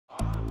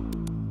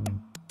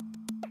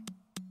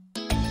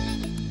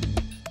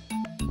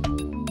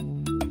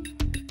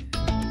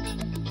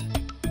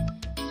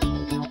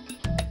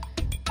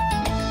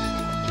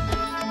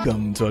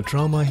Welcome to our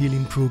trauma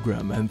healing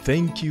program and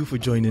thank you for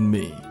joining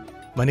me.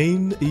 My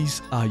name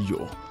is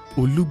Ayo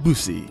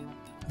Olubusi.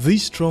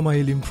 This trauma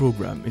healing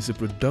program is a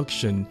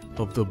production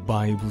of the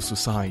Bible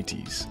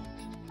Societies.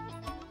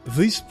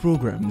 These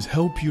programs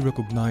help you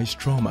recognize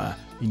trauma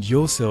in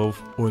yourself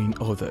or in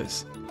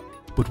others.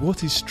 But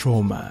what is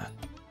trauma?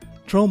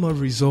 Trauma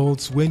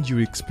results when you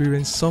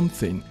experience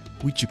something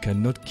which you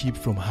cannot keep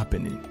from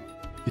happening.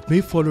 It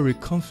may follow a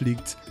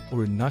conflict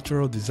or a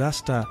natural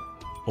disaster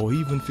or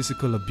even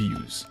physical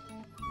abuse.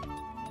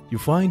 You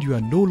find you are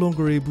no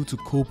longer able to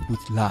cope with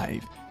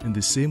life in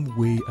the same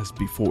way as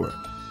before.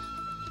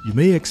 You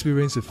may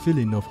experience a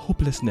feeling of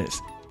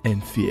hopelessness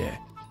and fear.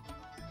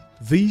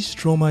 These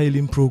trauma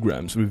healing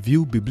programs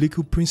reveal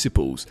biblical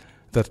principles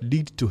that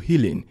lead to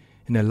healing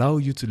and allow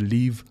you to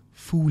live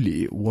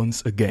fully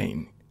once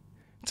again.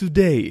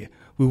 Today,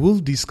 we will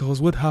discuss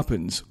what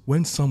happens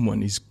when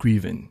someone is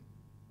grieving.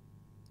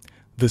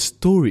 The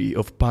story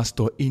of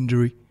Pastor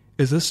Indri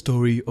is a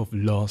story of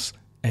loss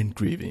and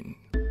grieving.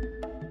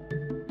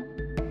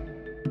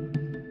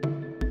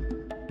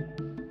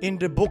 In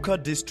the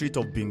Boka district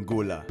of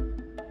Bengola,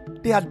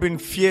 there had been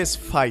fierce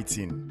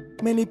fighting.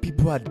 Many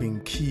people had been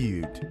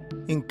killed,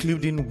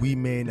 including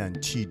women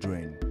and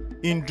children.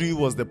 Indri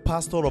was the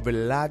pastor of a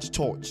large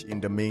church in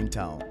the main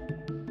town.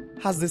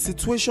 As the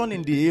situation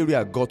in the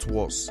area got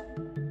worse,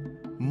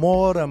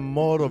 more and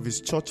more of his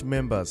church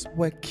members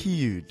were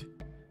killed.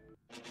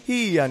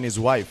 He and his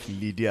wife,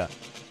 Lydia,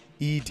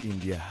 hid in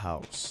their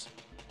house.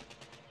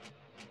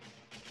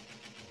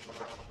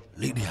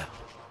 Lydia,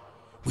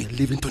 we're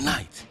leaving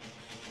tonight.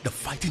 The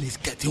fighting is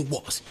getting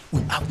worse. We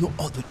have no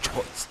other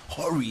choice.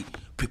 Hurry,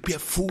 prepare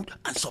food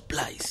and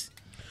supplies.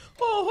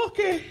 Oh,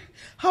 okay.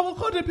 I will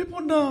call the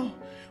people now.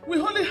 We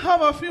only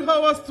have a few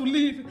hours to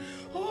leave.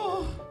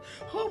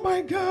 Oh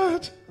my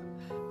God.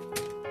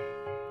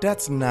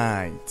 That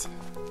night,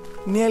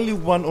 nearly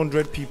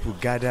 100 people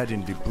gathered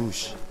in the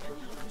bush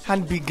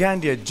and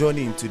began their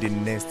journey into the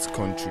next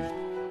country.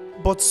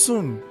 But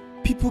soon,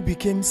 people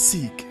became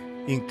sick,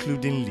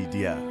 including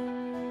Lydia.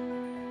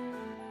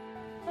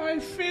 I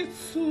feel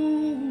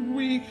too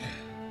weak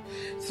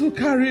to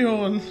carry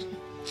on.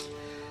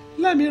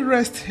 Let me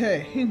rest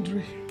here,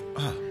 Indri.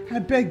 I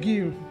beg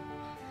you.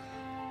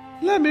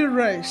 Let me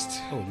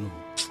rest. Oh, no.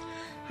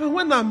 And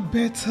when I'm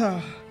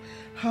better,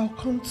 I'll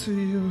come to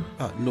you.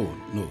 No,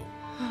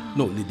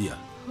 Lydia.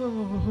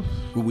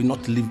 We will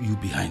not leave you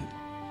behind.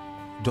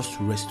 Just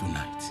rest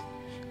tonight.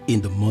 In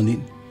the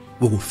morning,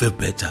 we will feel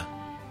better.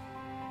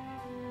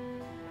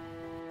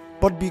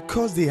 But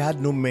because they had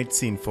no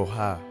medicine for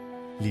her,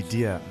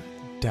 Lydia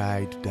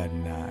died that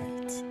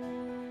night.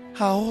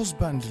 Her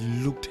husband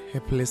looked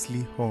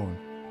helplessly on.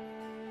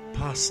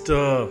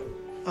 Pastor,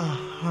 our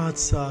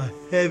hearts are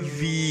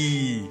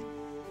heavy.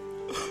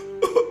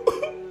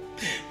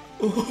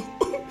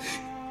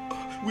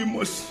 We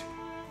must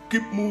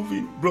keep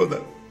moving,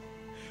 brother.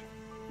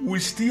 We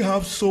still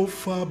have so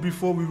far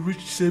before we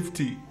reach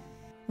safety.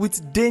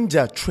 With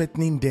danger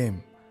threatening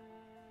them,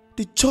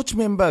 the church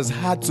members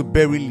had to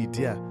bury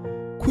Lydia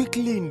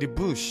quickly in the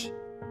bush,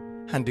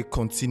 and they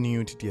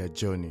continued their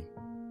journey.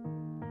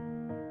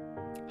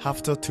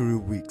 After 3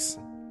 weeks,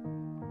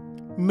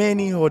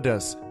 many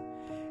others,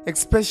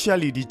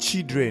 especially the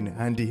children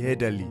and the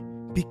elderly,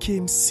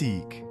 became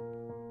sick.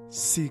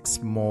 6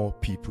 more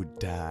people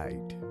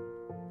died.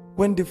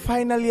 When they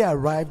finally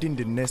arrived in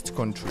the next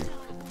country,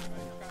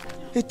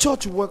 a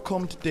church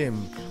welcomed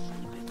them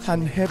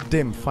and helped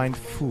them find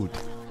food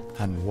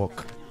and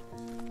work.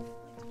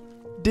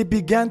 They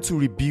began to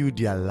rebuild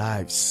their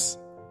lives.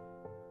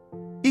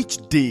 Each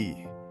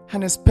day,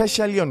 and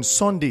especially on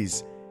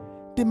Sundays,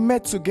 they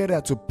met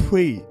together to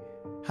pray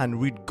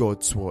and read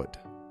God's word.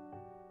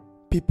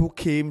 People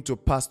came to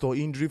Pastor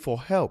Indri for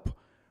help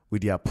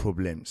with their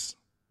problems.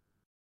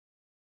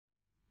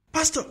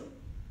 Pastor,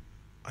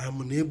 I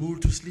am unable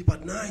to sleep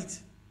at night.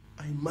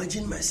 I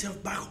imagine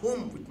myself back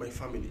home with my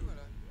family.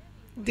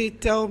 They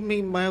tell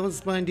me my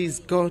husband is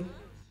gone.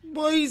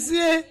 But he's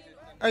here.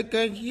 I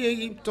can hear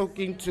him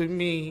talking to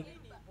me.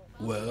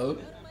 Well,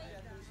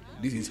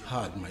 this is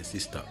hard, my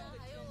sister.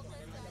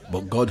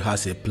 But God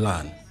has a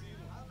plan.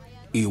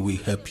 He will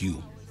help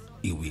you.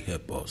 He will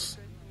help us.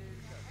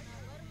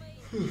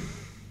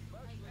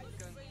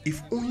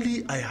 If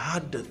only I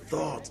had the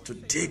thought to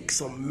take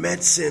some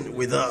medicine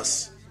with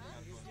us,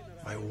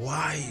 my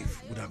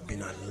wife would have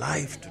been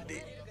alive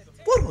today.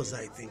 What was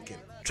I thinking?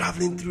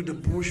 Traveling through the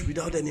bush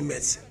without any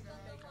medicine.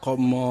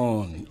 Come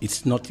on.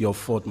 It's not your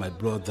fault, my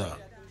brother.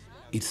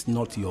 It's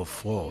not your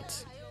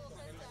fault.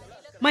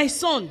 My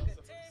son,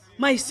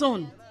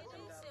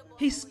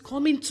 he's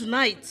coming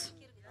tonight.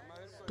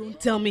 Don't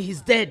tell me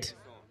he's dead.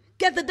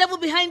 Get the devil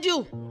behind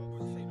you.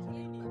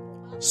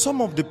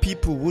 Some of the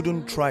people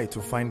wouldn't try to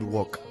find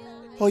work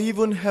or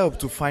even help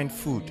to find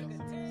food.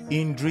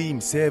 Indri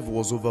himself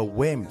was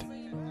overwhelmed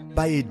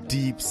by a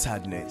deep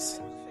sadness.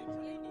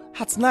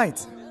 At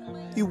night,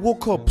 he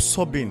woke up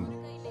sobbing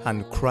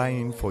and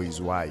crying for his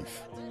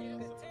wife.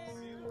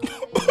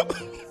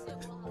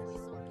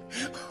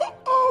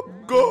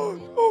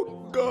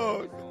 Oh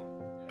God,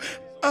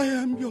 I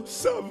am your your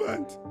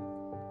servant.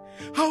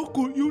 How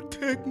could you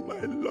take my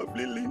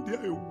lovely Linda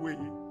away?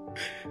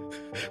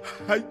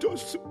 I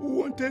just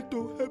wanted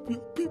to help your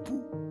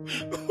people.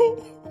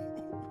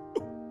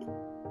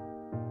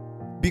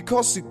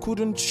 Because he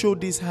couldn't show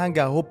this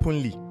anger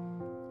openly,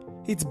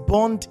 it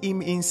burned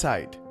him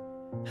inside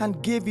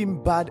and gave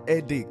him bad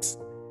headaches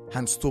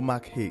and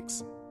stomach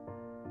aches.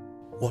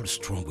 What's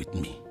wrong with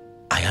me?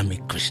 I am a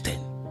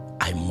Christian.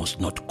 I must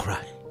not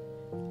cry.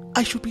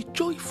 I should be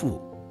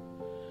joyful.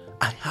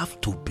 I have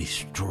to be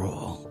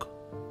strong.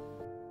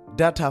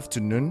 That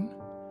afternoon,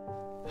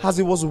 as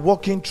he was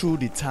walking through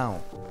the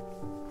town,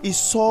 he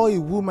saw a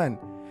woman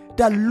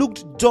that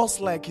looked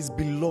just like his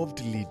beloved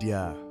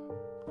Lydia.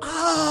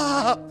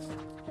 Ah!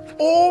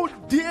 Oh,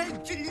 dear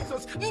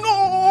Jesus!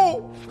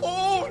 No!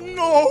 Oh,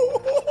 no!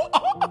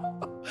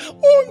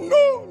 Oh,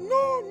 no!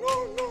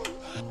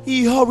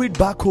 He hurried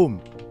back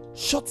home,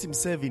 shut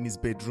himself in his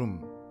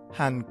bedroom,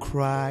 and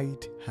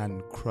cried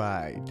and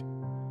cried.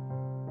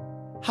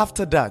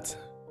 After that,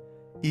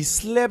 he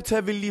slept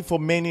heavily for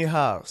many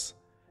hours,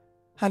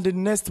 and the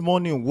next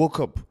morning woke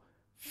up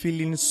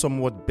feeling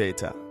somewhat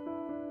better.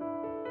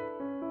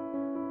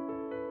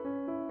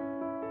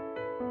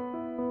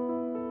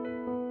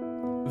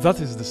 That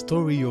is the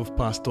story of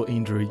Pastor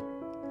Indri.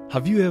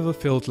 Have you ever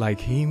felt like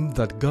him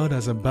that God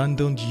has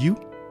abandoned you?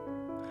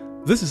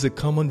 This is a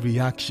common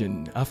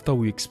reaction after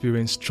we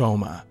experience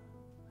trauma.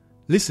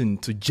 Listen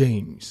to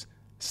James,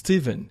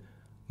 Stephen,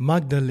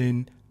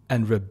 Magdalene,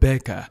 and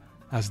Rebecca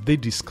as they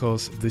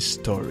discuss this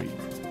story.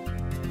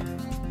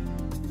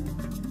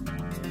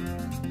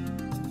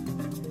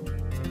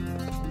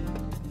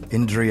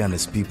 Indri and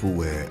his people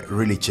were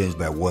really changed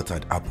by what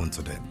had happened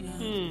to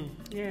them.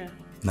 Yeah.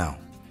 Now,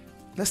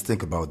 let's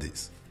think about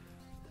this.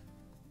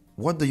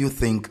 What do you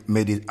think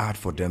made it hard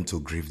for them to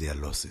grieve their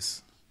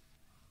losses?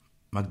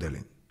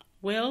 Magdalene?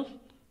 Well,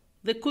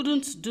 they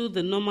couldn't do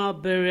the normal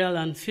burial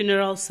and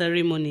funeral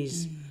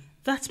ceremonies.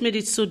 That made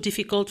it so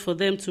difficult for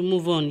them to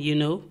move on, you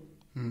know.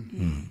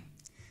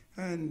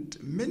 And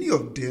many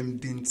of them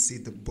didn't see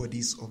the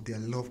bodies of their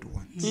loved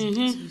ones.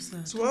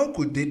 So how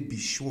could they be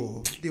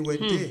sure they were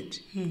dead?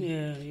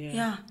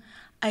 Yeah,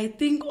 I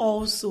think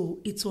also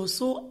it was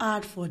so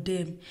hard for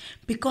them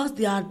because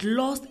they had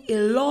lost a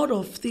lot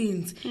of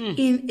things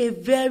in a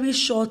very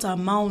short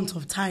amount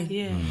of time.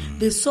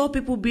 They saw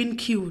people being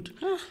killed.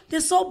 They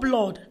saw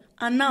blood.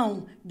 And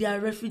now they are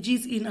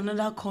refugees in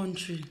another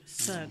country.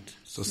 Sad.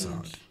 So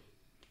sad.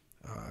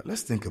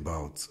 Let's think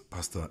about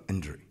Pastor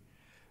Indri.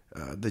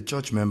 The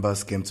church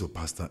members came to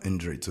Pastor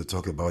Indri to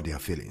talk about their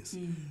feelings,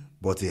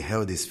 but he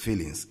held his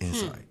feelings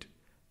inside.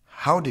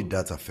 How did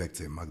that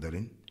affect him,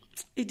 Magdalene?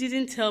 It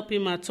didn't help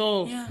him at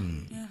all. Yeah.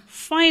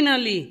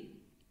 Finally,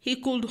 he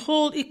couldn't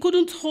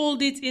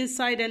hold it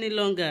inside any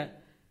longer,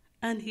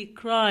 and he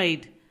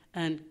cried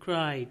and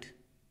cried.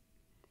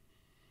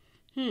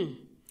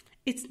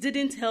 It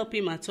didn't help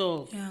him at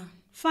all. Yeah.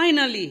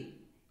 Finally,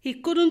 he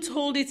couldn't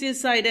hold it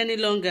inside any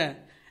longer,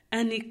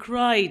 and he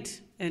cried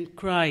and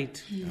cried.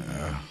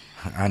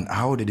 And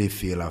how did he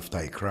feel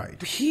after he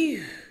cried?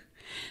 Phew.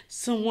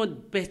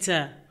 Somewhat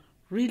better,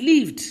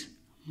 relieved,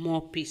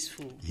 more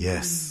peaceful.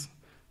 Yes.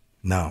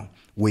 Now,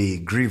 we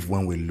grieve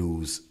when we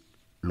lose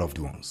loved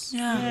ones.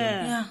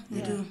 Yeah,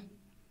 we do.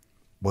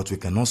 But we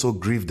can also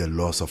grieve the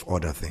loss of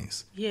other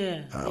things.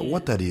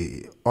 What are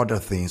the other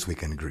things we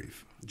can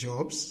grieve?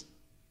 Jobs?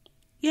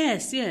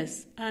 Yes,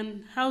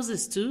 and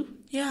houses too.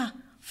 Yeah,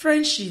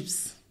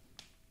 friendships.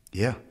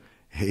 Yeah,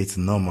 it's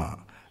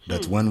normal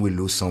that when we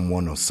lose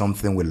someone or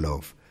something we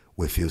love,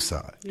 we feel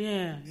sad.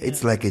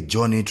 It's like a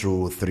journey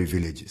through 3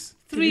 villages.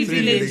 3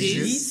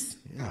 villages?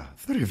 Yeah,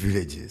 3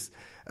 villages.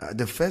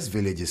 The first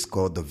village is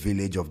called the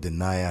village of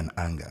denial and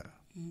anger.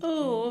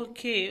 Oh,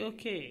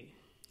 okay.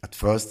 At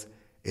first,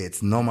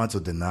 it's normal to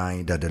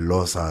deny that the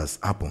loss has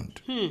happened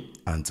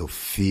and to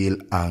feel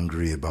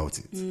angry about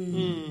it.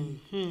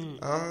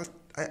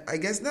 I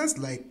guess that's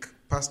like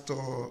Pastor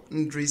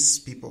Ndri's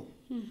people.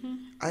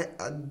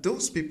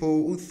 Those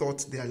people who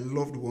thought their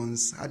loved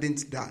ones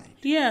hadn't died.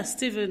 Yeah,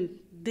 Stephen,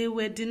 they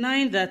were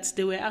denying that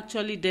they were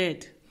actually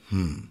dead.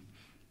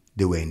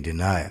 They were in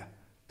denial.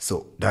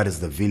 So that is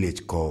the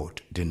village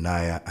called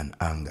denial and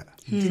anger.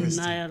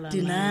 Denial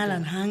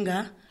and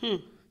anger.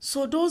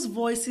 So those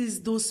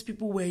voices those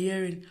people were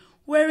hearing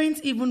weren't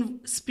even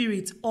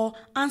spirits or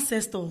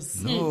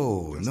ancestors.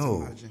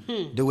 No.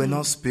 They were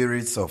not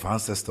spirits of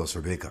ancestors,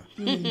 Rebecca.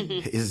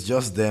 It's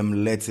just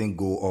them letting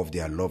go of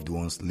their loved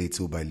ones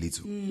little by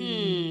little.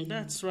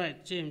 That's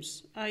right,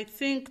 James. I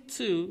think,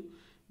 too,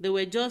 they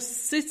were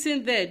just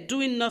sitting there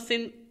doing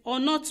nothing or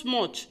not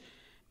much.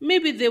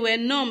 Maybe they were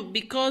numb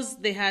because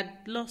they had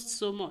lost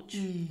so much.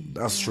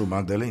 That's true,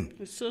 Magdalene.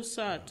 It's so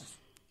sad.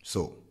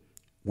 So,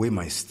 we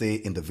might stay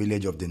in the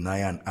village of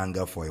denial and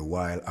anger for a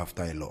while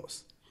after a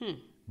loss.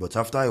 But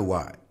after a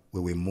while, we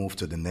will move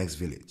to the next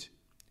village.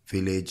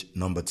 Village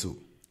number 2.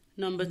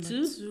 Number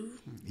 2?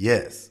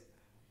 Yes.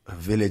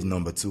 Village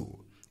number 2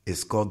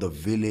 is called the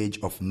village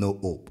of no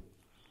hope.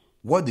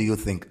 What do you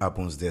think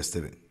happens there,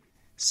 Stephen?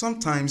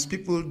 Sometimes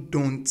people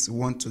don't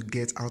want to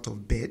get out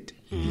of bed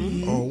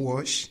or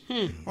wash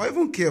or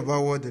even care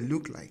about what they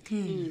look like.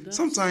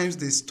 Sometimes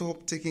they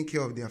stop taking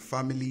care of their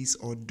families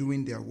or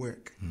doing their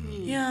work.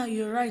 Yeah,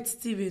 you're right,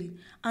 Stephen.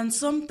 And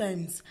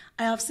sometimes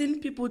I have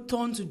seen people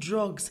turn to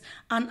drugs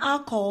and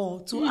alcohol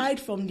to hide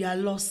from their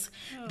loss.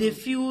 They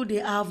feel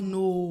they have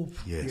no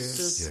hope.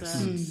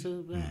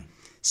 So bad.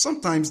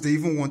 Sometimes they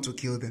even want to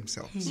kill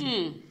themselves.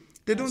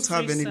 They don't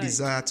have any suicide.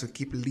 desire to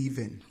keep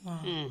living.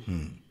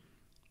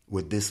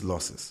 With these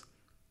losses,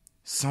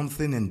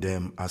 something in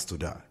them has to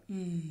die.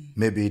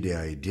 Maybe the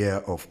idea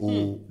of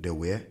who they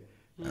were,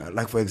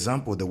 like for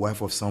example, the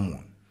wife of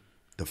someone,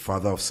 the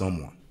father of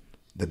someone,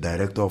 the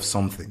director of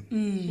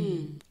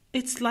something.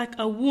 It's like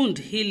a wound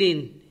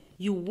healing.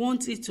 You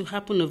want it to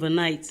happen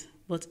overnight,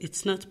 but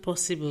it's not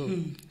possible.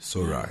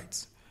 So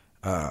right.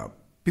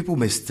 People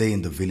may stay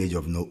in the village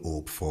of no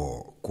hope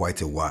for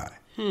quite a while,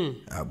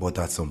 but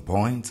at some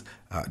point,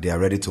 they are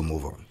ready to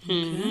move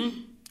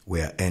on. We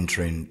are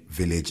entering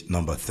village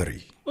number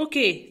 3.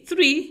 Okay,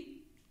 3.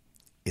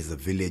 It's the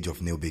village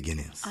of new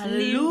beginnings.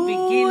 New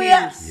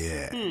beginnings.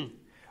 Yeah. That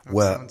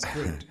Well, sounds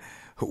good.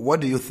 what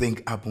do you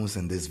think happens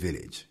in this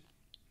village?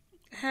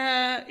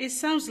 It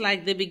sounds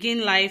like they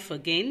begin life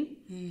again,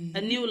 a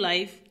new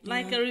life,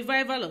 like a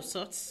revival of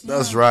sorts.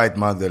 That's right,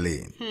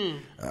 Magdalene.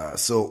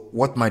 So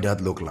what might that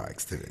look like,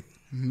 Stephen?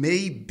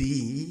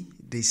 Maybe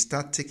they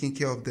start taking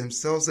care of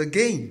themselves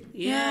again.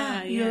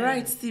 Yeah, you're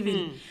right,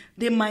 Stephen.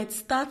 They might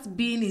start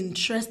being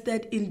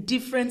interested in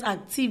different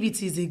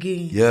activities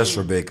again. Yes,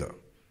 Rebecca.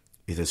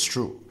 It is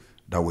true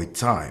that with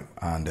time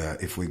and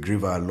if we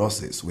grieve our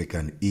losses, we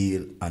can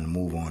heal and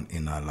move on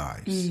in our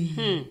lives.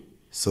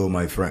 So,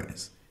 my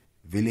friends,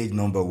 village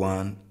number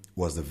 1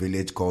 was the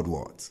village called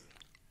what?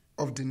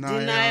 Of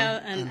denial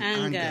and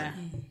anger.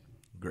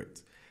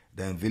 Great.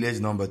 Then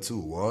village number 2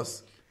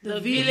 was? The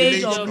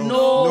village of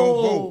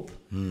no hope.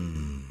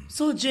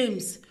 So,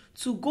 James,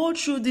 to go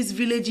through these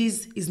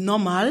villages is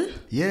normal?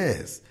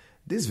 Yes,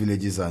 these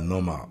villages are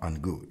normal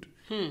and good.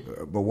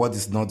 But what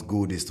is not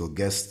good is to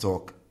get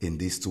stuck in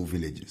these 2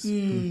 villages.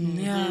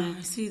 Yeah,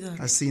 I see that.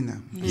 I see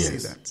now. I see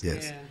that.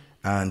 Yes. Yeah.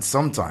 And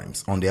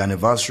sometimes on the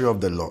anniversary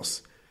of the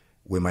loss,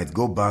 we might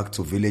go back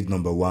to village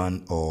number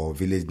 1 or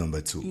village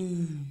number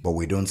 2, but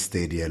we don't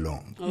stay there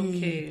long.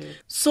 Okay.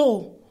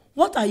 So,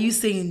 what are you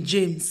saying,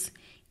 James?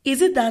 Is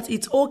it that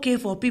it's okay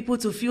for people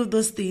to feel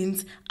those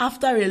things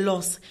after a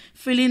loss,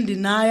 feeling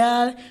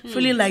denial,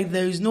 feeling like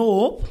there is no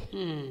hope?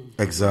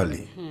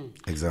 Exactly.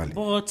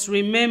 But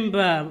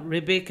remember,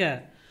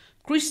 Rebecca,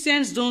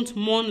 Christians don't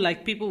mourn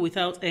like people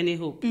without any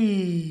hope.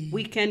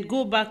 We can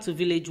go back to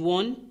village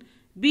 1,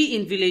 be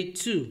in village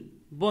 2,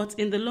 but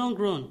in the long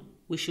run,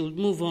 we should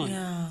move on.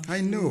 Yeah. I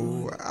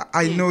know.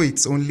 I know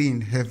it's only in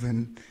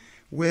heaven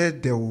where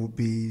there will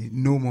be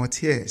no more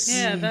tears.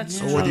 Yeah, that's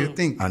So true. what do you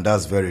think? And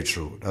that's very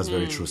true. That's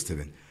very true,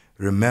 Stephen.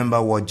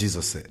 Remember what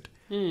Jesus said.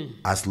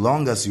 As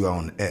long as you are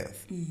on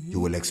earth, you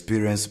will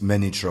experience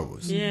many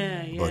troubles.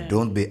 But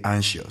don't be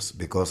anxious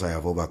because I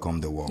have overcome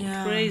the world.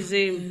 Yeah. Praise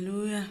Him.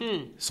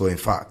 Hallelujah. So in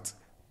fact,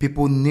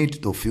 people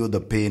need to feel the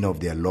pain of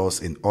their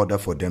loss in order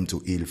for them to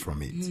heal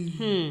from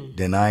it.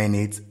 Denying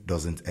it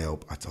doesn't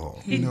help at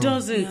all. It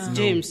doesn't,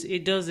 James.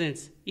 It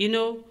doesn't. You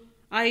know,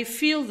 I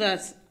feel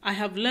that I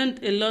have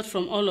learned a lot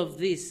from all of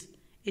this.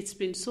 It's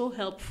been so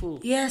helpful.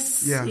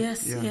 Yes, Yeah,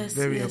 yes, yeah, yes.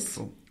 very yes.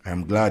 helpful.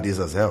 I'm glad this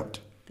has helped.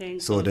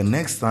 Thank So God. the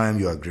next time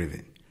you are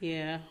grieving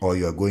Yeah. or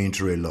you are going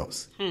through a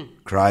loss,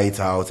 cry it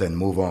out and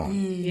move on.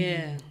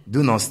 Yeah.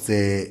 Do not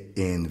stay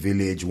in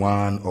village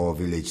 1 or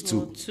village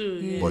 2, Or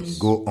 2, but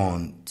go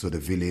on to the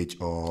village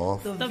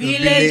of The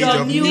village village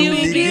of of new new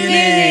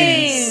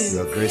beginnings.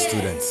 your great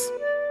students.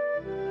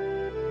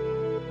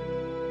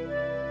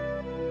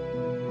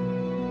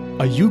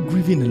 Are you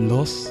grieving a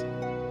loss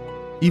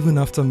even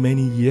after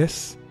many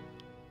years?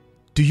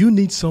 Do you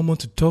need someone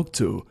to talk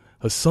to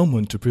or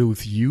someone to pray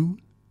with you?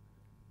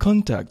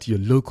 Contact your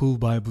local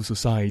Bible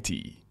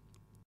Society.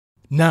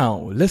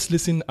 Now, let's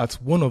listen at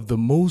one of the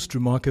most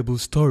remarkable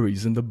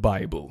stories in the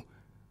Bible,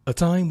 a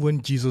time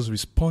when Jesus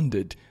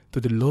responded to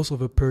the loss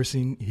of a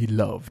person he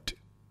loved,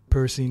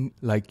 person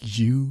like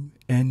you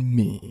and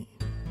me.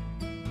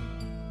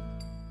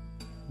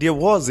 There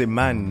was a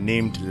man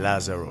named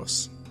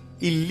Lazarus.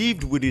 He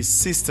lived with his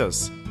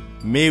sisters,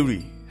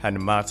 Mary and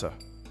Martha.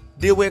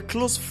 They were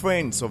close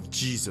friends of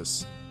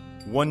Jesus.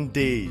 One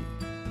day,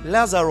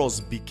 Lazarus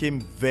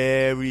became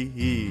very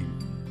ill.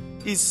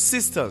 His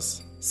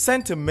sisters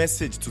sent a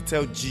message to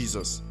tell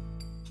Jesus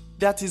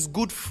that his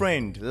good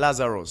friend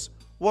Lazarus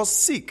was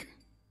sick.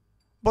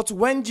 But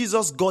when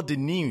Jesus got the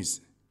news,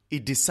 he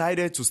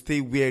decided to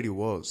stay where he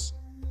was.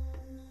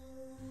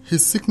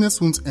 His sickness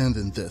won't end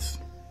in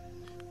death.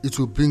 It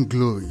will bring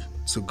glory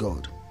to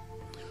God.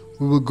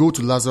 We will go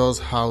to Lazarus'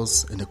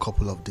 house in a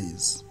couple of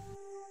days.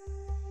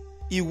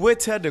 He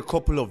waited a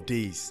couple of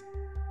days,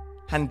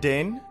 and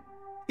then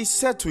he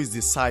said to his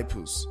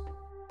disciples,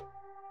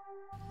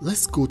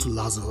 Let's go to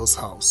Lazarus'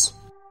 house.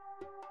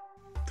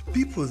 The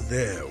people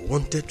there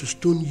wanted to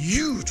stone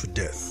you to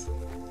death.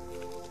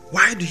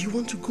 Why do you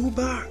want to go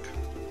back?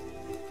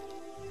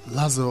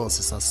 Lazarus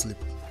is asleep,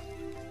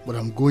 but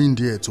I'm going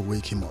there to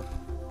wake him up.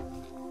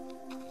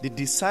 The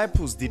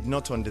disciples did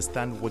not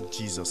understand what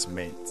Jesus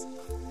meant.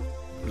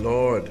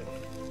 Lord,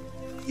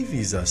 if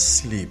he's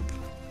asleep,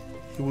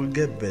 he will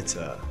get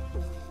better.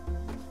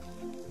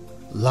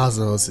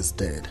 Lazarus is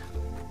dead.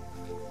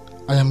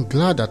 I am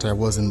glad that I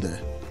wasn't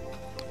there,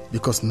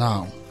 because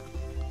now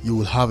you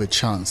will have a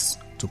chance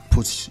to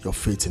put your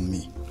faith in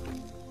me.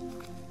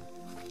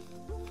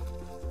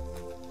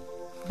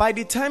 By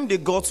the time they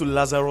got to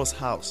Lazarus'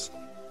 house,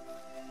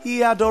 he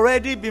had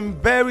already been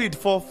buried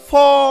for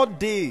 4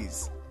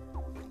 days,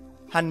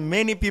 and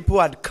many people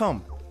had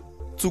come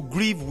to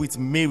grieve with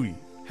Mary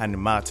and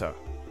Martha.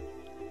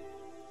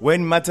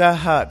 When Martha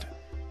heard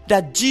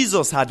that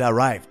Jesus had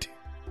arrived,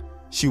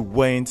 she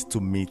went to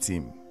meet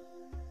him.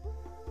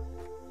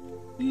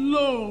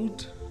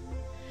 Lord,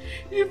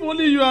 if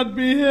only you had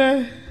been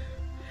here,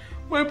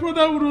 my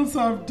brother wouldn't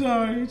have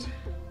died.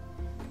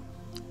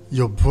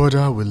 Your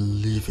brother will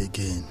live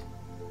again.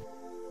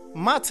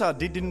 Martha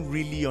didn't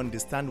really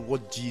understand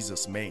what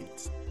Jesus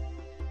meant.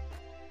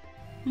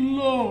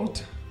 Lord,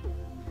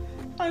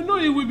 I know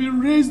he will be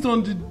raised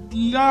on the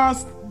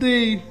last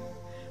day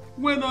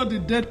when all the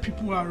dead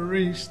people are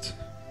raised.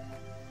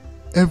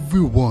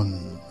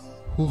 Everyone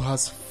who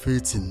has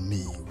faith in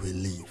me will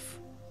live,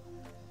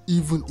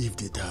 even if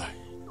they die.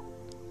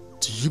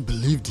 Do you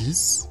believe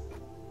this?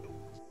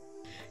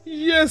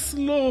 Yes,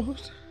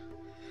 Lord.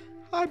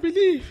 I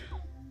believe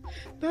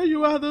that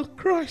you are the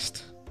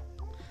Christ,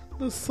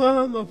 the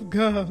Son of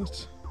God.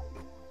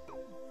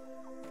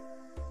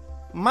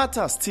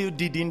 Martha still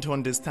didn't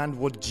understand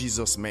what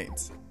Jesus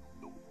meant.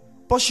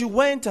 But she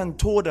went and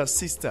told her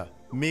sister,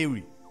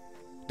 Mary,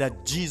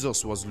 that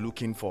Jesus was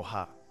looking for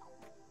her.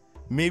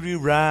 Mary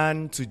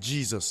ran to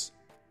Jesus,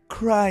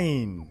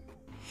 crying.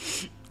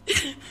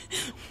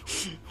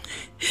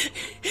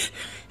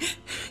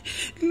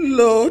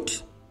 Lord,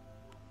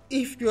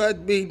 if you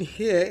had been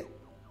here,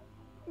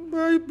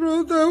 my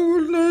brother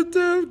would not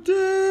have died.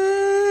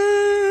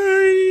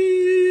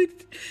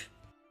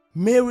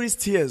 Mary's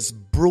tears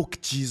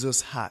broke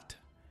Jesus' heart,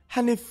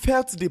 and he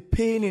felt the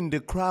pain in the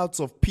crowds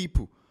of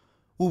people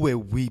who were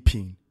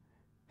weeping,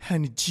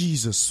 and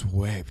Jesus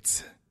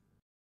wept.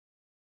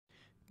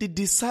 The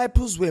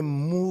disciples were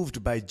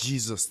moved by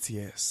Jesus'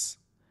 tears.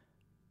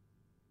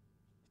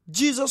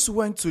 Jesus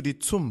went to the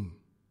tomb.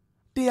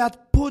 They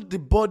had put the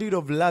body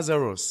of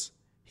Lazarus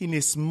in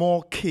a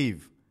small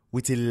cave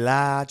with a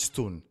large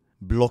stone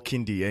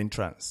blocking the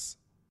entrance.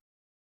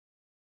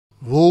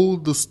 Roll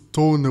the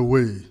stone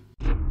away.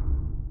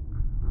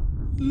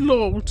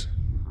 Lord,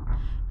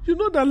 you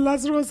know that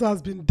Lazarus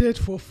has been dead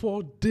for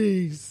 4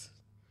 days.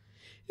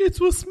 It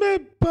will smell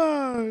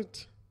bad.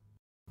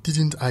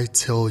 Didn't I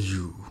tell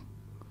you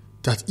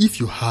that if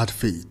you had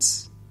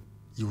faith,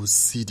 you would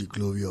see the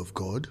glory of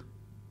God?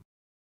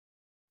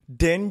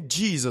 Then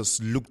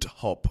Jesus looked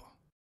up.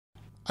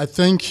 I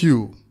thank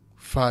you,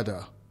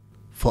 Father,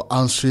 for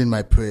answering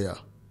my prayer.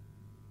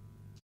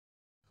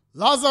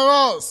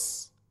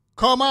 Lazarus,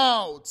 come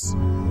out!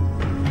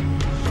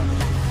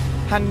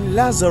 And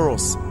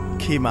Lazarus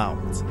came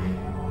out.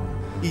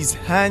 His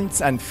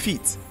hands and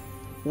feet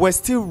were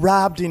still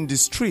wrapped in the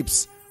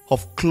strips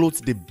of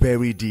clothes they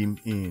buried him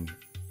in.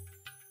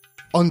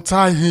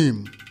 Untie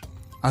him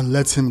and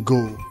let him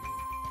go.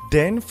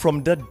 Then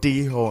from that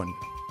day on,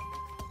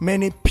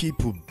 many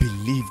people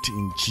believed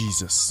in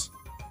Jesus.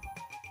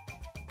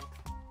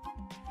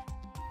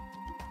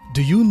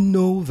 Do you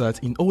know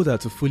that in order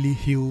to fully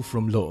heal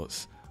from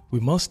loss, we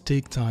must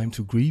take time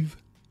to grieve?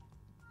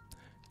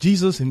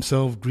 Jesus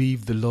himself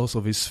grieved the loss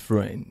of his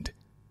friend.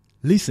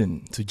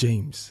 Listen to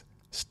James,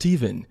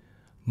 Stephen,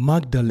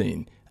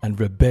 Magdalene, and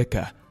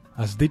Rebecca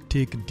as they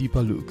take a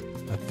deeper look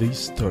at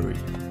this story.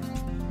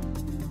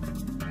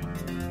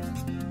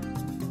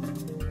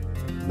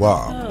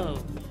 Wow. Oh.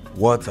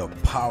 What a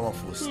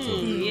powerful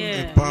story.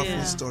 A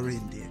powerful story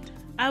indeed.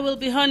 I will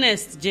be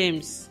honest,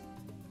 James.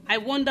 I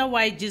wonder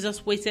why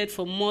Jesus waited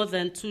for more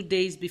than 2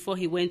 days before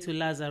he went to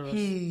Lazarus.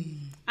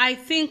 I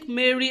think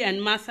Mary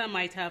and Martha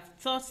might have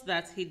thought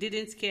that he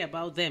didn't care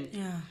about them.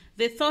 Yeah.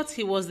 They thought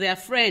he was their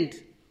friend.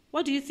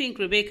 What do you think,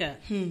 Rebecca?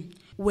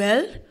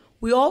 Well,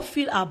 we all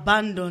feel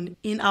abandoned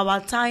in our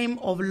time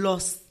of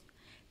loss,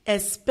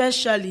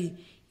 especially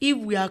if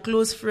we are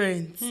close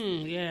friends.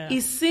 Yeah.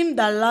 It seemed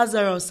that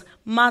Lazarus,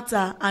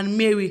 Martha, and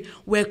Mary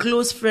were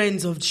close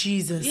friends of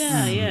Jesus.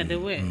 Yeah, they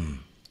were.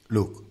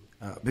 Look,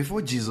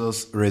 before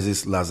Jesus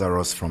raises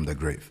Lazarus from the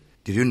grave,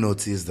 did you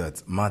notice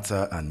that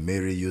Martha and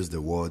Mary used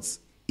the words,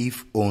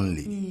 if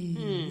only?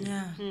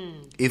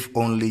 If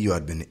only you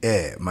had been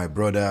here, my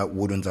brother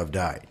wouldn't have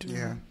died.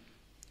 Yeah.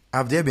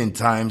 Have there been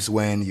times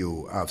when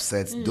you have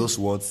said those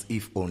words,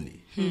 if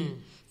only?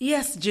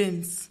 Yes,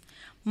 James.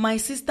 My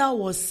sister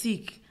was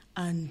sick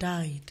and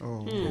died.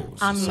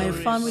 And my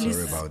family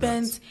Sorry about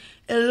spent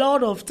a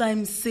lot of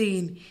time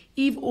saying,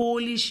 if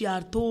only she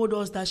had told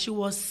us that she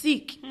was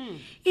sick.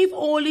 If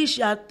only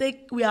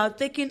we had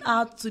taken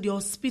her to the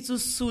hospital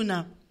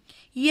sooner.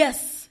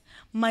 Yes,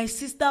 my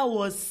sister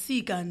was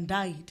sick and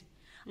died.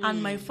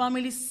 And my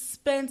family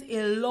spent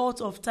a lot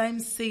of time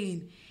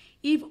saying,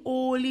 if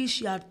only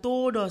she had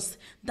told us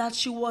that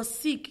she was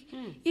sick,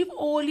 if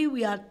only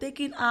we had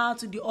taken her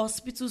to the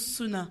hospital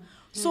sooner.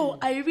 So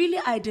I really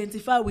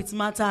identify with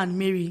Martha and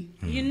Mary.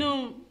 You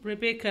know,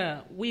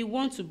 Rebecca, we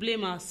want to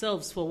blame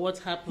ourselves for what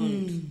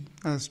happened.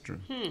 That's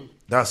true.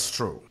 That's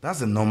true.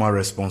 That's a normal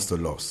response to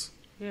loss.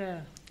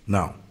 Yeah.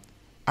 Now,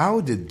 how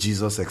did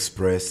Jesus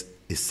express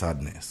his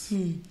sadness?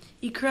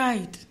 He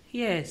cried.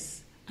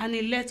 Yes. And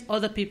he let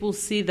other people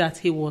see that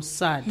he was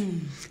sad.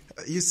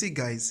 You see,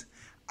 guys,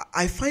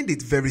 I find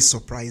it very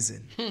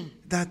surprising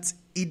that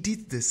he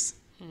did this.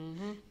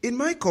 In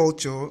my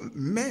culture,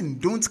 men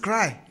don't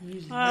cry.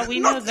 We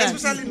know that.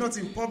 Especially not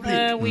in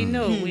public. We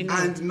know.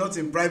 And not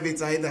in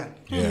private either.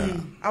 Yeah.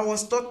 I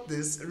was taught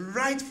this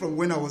right from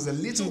when I was a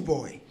little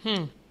boy.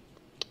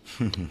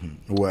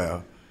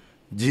 Well,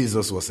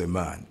 Jesus was a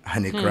man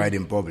and he cried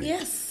in public.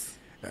 Yes.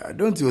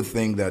 Don't you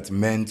think that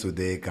men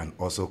today can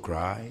also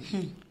cry?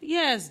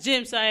 Yes,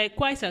 James, I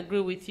quite agree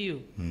with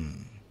you.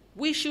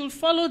 We should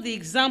follow the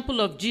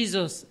example of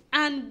Jesus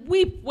and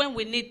weep when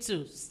we need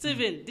to.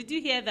 Stephen, did you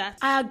hear that?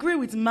 I agree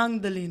with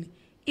Magdalene.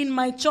 In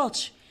my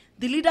church,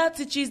 the leader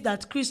teaches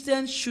that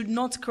Christians should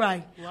not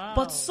cry. Wow.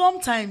 But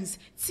sometimes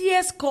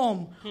tears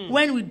come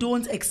when we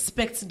don't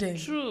expect them.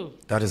 True.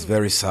 That is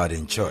very sad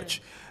in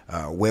church,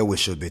 where we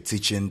should be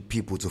teaching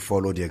people to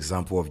follow the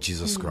example of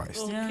Jesus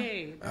Christ.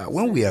 Okay.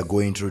 When we are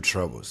going through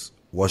troubles,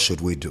 what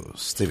should we do,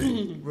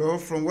 Stephen? Well,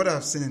 from what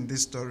I've seen in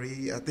this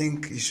story, I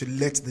think you should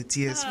let the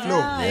tears flow.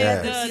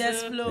 Yes. The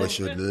tears flow. We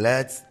should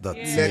let the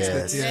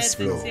tears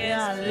flow.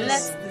 Yeah,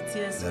 let the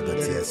tears Let flow.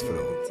 the tears flow.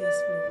 Let the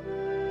tears flow.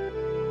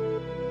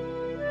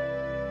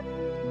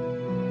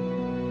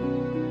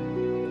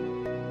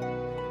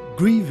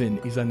 Grieving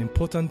is an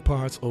important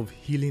part of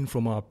healing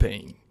from our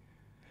pain.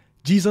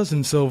 Jesus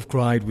himself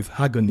cried with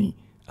agony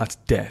at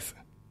death.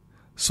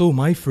 So,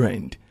 my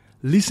friend,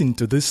 listen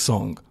to this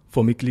song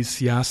from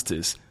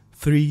Ecclesiastes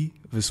 3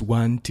 verse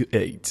 1 to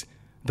 8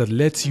 that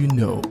lets you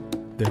know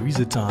there is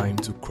a time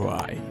to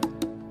cry.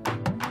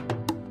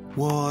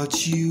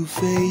 What you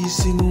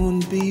facing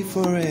won't be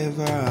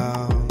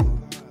forever.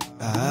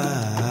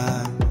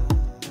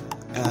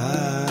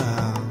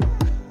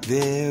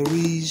 There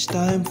is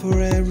time for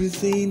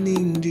everything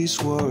in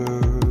this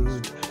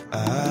world.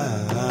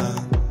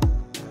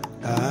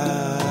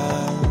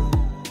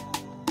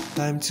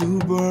 Time to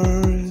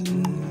burn,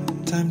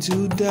 time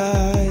to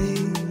die,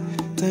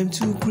 time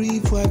to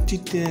grieve, wipe the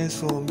tears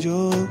from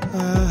your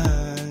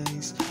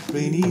eyes.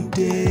 Rainy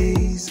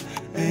days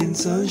and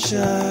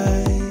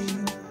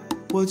sunshine.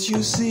 What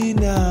you see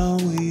now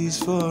is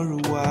for a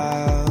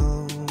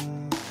while.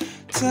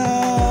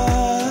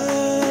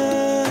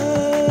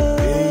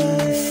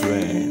 Hey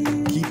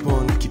friend, keep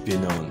on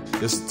keeping on.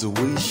 The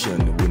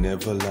situation will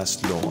never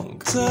last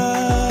long.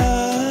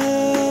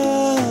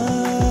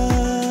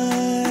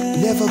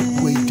 Never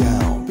break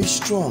down, be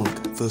strong.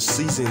 The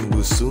season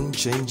will soon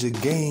change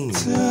again.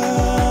 Stop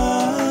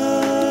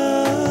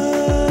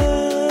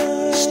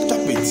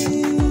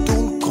it,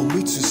 don't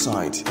commit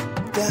suicide.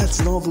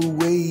 That's not the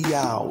way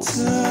out.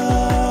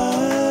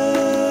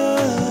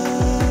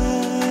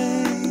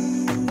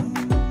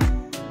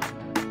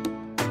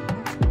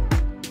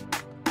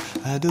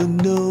 I don't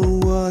know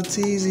what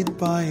is it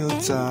by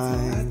your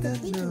time.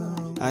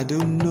 I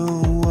don't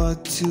know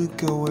what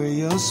took away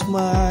your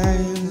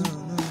smile.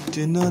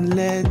 Do not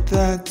let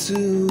that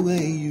to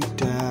weigh you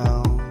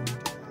down.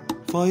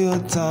 For your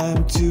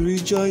time to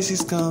rejoice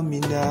is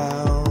coming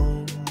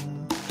down.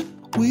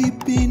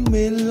 Weeping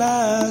may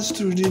last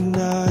through the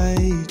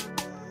night,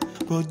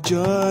 but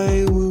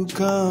joy will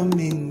come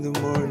in the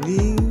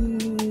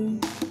morning.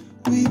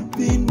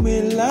 Weeping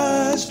may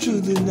last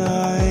through the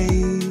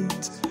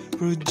night,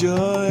 but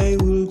joy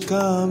will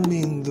come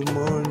in the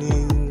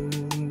morning.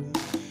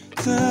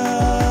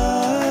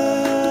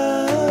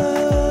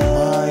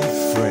 My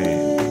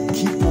friend,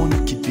 keep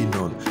on keeping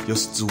on. Your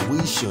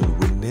situation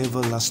will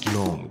never last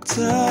long.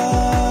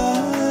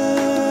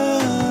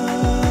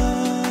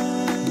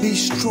 Be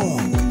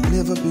strong,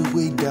 never be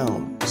weighed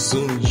down.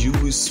 Soon you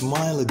will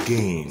smile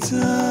again.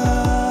 Stop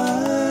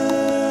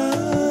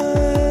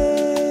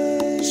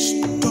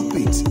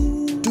it.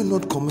 Do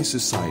not commit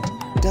suicide.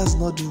 That's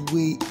not the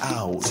way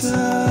out.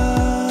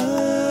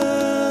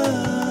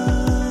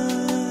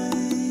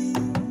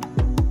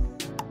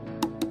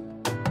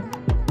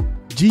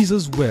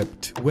 Jesus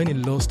wept when he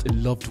lost a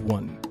loved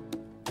one.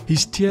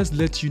 His tears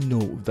let you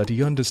know that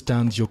he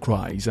understands your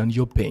cries and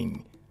your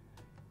pain.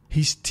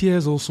 His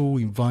tears also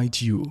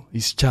invite you,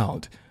 his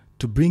child,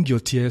 to bring your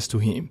tears to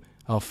him,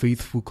 our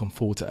faithful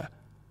comforter.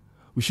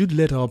 We should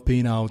let our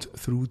pain out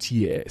through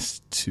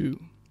tears too.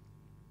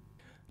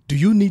 Do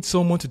you need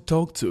someone to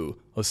talk to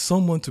or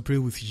someone to pray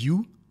with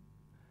you?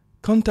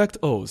 Contact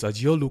us at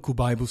your local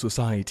Bible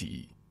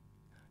Society.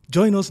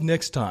 Join us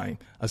next time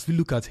as we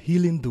look at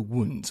healing the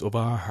wounds of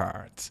our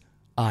hearts.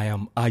 I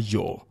am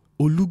Ayo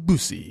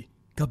Olugbusi.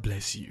 God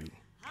bless you.